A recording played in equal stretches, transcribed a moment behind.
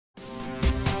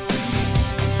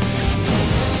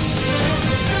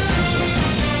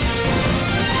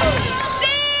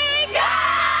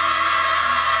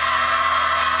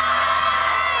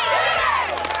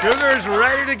Cougars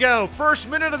ready to go. First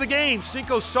minute of the game,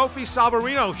 Cinco Sophie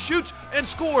Sabarino shoots and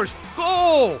scores.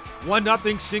 Goal!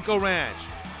 1-0 Cinco Ranch.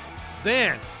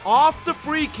 Then, off the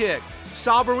free kick,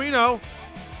 Sabarino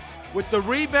with the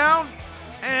rebound,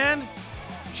 and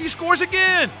she scores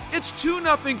again. It's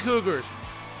 2-0 Cougars.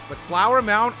 But Flower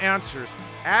Mound answers.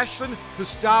 Ashlyn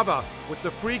Gustava with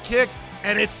the free kick,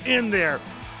 and it's in there.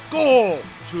 Goal!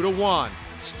 2-1.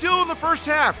 Still in the first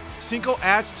half, Cinco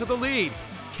adds to the lead.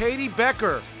 Katie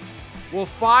Becker will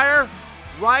fire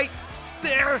right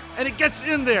there, and it gets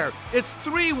in there. It's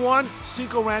 3-1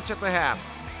 Cinco Ranch at the half.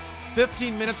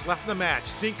 15 minutes left in the match.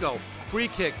 Cinco, free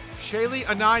kick. Shaylee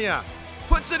Anaya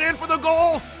puts it in for the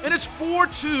goal, and it's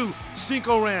 4-2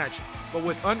 Cinco Ranch. But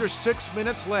with under 6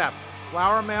 minutes left,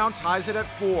 Flower Mound ties it at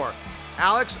 4.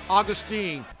 Alex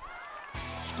Augustine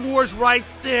scores right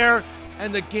there,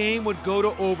 and the game would go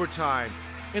to overtime.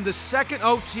 In the second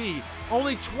OT,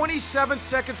 only 27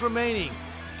 seconds remaining.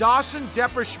 Dawson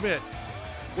Depperschmidt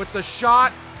with the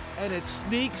shot, and it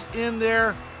sneaks in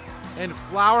there, and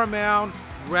Flower Mound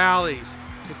rallies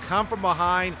to come from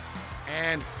behind,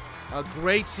 and a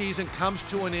great season comes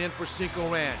to an end for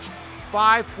Cinco Ranch.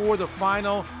 5-4 the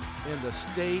final in the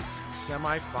state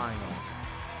semifinal.